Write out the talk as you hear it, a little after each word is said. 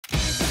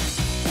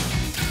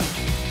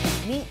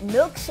Meet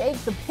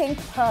Milkshake the pink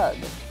pug.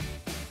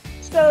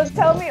 So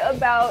tell me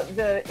about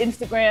the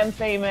Instagram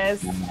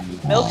famous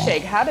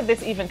Milkshake. How did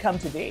this even come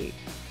to be?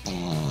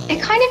 It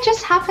kind of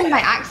just happened by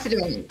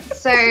accident.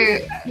 So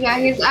yeah,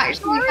 he's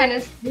actually kind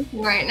of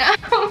sleeping right now.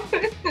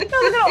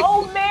 No,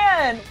 old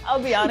man.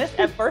 I'll be honest.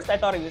 At first, I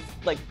thought he was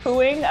like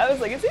pooing. I was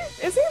like, is he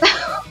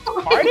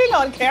farting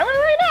on camera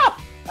right now?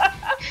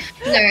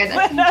 No,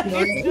 that's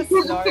He's just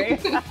snoring.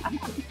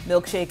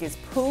 Milkshake is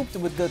pooped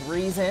with good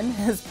reason.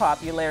 His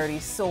popularity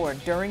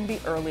soared during the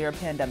earlier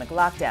pandemic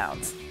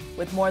lockdowns.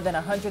 With more than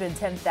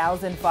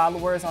 110,000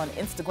 followers on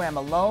Instagram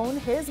alone,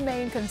 his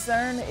main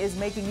concern is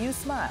making you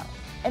smile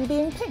and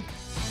being pink.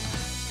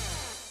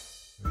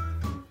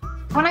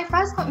 When I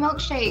first got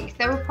Milkshake,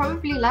 there were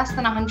probably less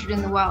than 100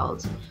 in the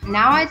world.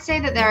 Now I'd say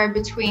that there are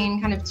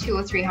between kind of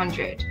 200 or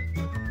 300.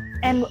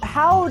 And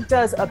how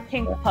does a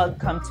pink pug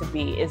come to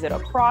be? Is it a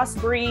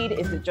crossbreed?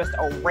 Is it just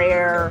a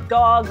rare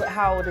dog?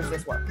 How does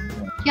this work?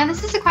 Yeah,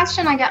 this is a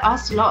question I get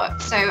asked a lot.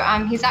 So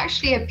he's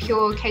actually a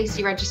pure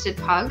KC registered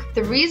pug.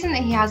 The reason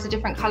that he has a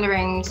different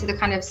coloring to the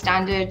kind of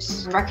standard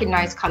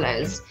recognized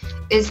colors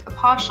is a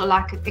partial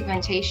lack of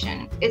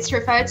pigmentation. It's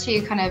referred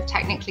to kind of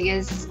technically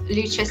as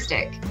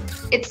leucistic.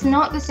 It's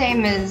not the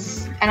same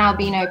as an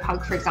albino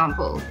pug, for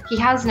example. He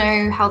has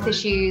no health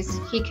issues.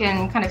 He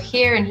can kind of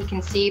hear and he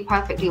can see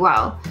perfectly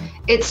well.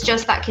 It's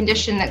just that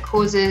condition that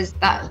causes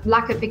that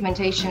lack of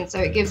pigmentation. So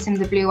it gives him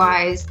the blue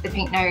eyes, the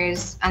pink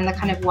nose, and the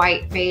kind of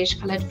white beige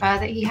colored fur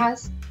that he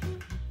has.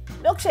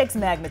 Milkshake's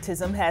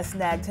magnetism has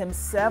snagged him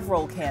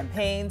several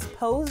campaigns,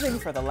 posing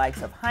for the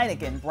likes of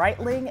Heineken,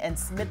 Breitling, and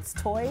Smith's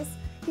Toys.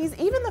 He's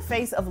even the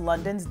face of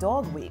London's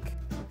Dog Week.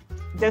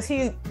 Does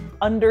he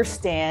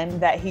understand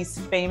that he's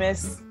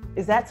famous?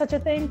 Is that such a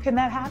thing? Can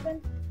that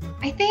happen?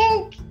 I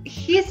think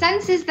he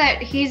senses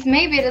that he's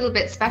maybe a little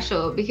bit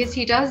special because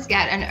he does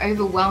get an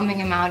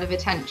overwhelming amount of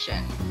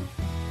attention.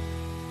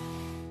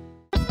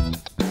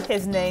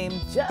 His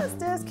name,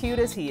 just as cute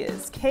as he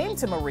is, came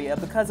to Maria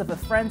because of a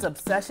friend's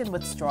obsession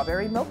with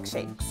strawberry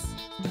milkshakes.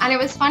 And it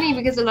was funny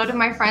because a lot of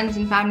my friends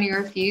and family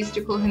refused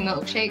to call him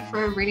Milkshake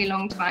for a really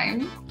long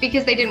time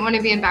because they didn't want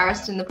to be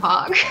embarrassed in the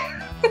park.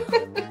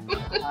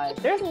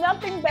 There's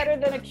nothing better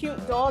than a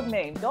cute dog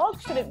name.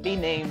 Dogs shouldn't be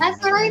named. That's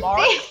the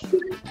right thing.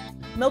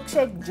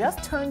 Milkshake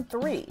just turned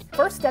 3,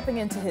 first stepping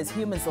into his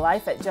human's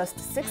life at just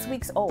 6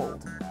 weeks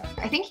old.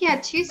 I think he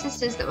had 2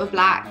 sisters that were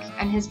black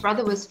and his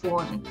brother was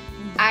fawn.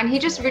 And he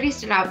just really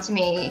stood out to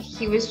me.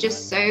 He was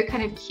just so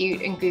kind of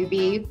cute and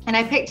gooby. And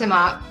I picked him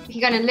up,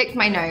 he kind of licked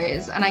my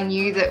nose and I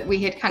knew that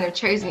we had kind of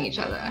chosen each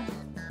other.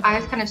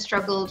 I've kind of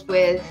struggled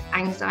with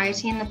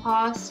anxiety in the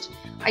past.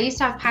 I used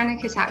to have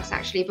panic attacks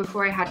actually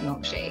before I had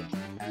Milkshake.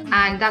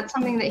 And that's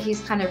something that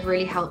he's kind of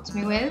really helped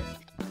me with.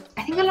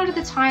 I think a lot of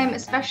the time,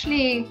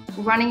 especially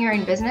running your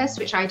own business,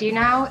 which I do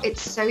now,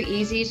 it's so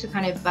easy to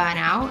kind of burn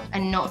out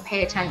and not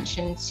pay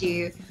attention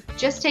to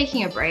just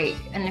taking a break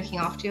and looking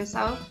after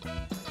yourself.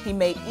 He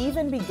may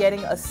even be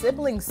getting a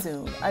sibling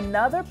soon,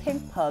 another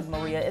pink pug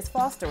Maria is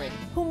fostering,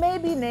 who may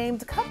be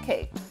named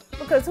Cupcake,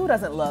 because who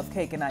doesn't love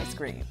cake and ice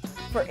cream?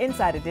 For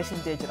Inside Edition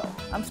Digital,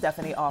 I'm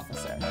Stephanie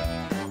Officer.